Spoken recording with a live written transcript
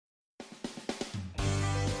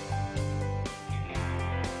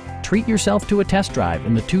treat yourself to a test drive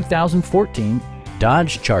in the 2014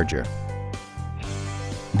 Dodge Charger.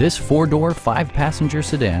 This four-door, five-passenger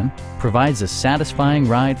sedan provides a satisfying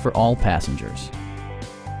ride for all passengers.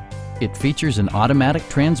 It features an automatic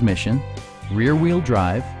transmission, rear-wheel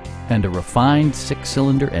drive, and a refined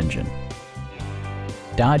six-cylinder engine.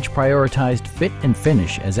 Dodge prioritized fit and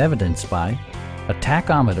finish as evidenced by a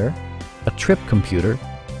tachometer, a trip computer,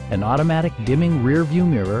 an automatic dimming rear-view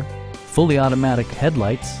mirror, fully automatic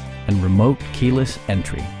headlights, and remote keyless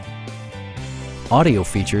entry. Audio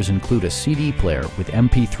features include a CD player with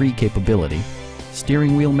MP3 capability,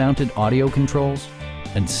 steering wheel mounted audio controls,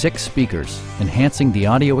 and 6 speakers, enhancing the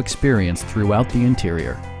audio experience throughout the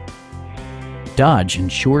interior. Dodge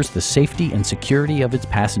ensures the safety and security of its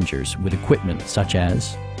passengers with equipment such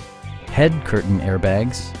as head curtain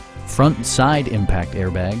airbags, front and side impact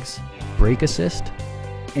airbags, brake assist,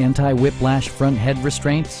 anti-whiplash front head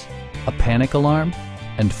restraints, a panic alarm,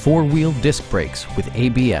 and four-wheel disc brakes with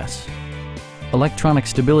ABS. Electronic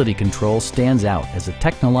stability control stands out as a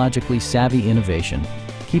technologically savvy innovation,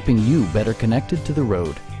 keeping you better connected to the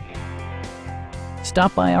road.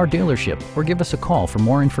 Stop by our dealership or give us a call for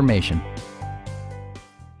more information.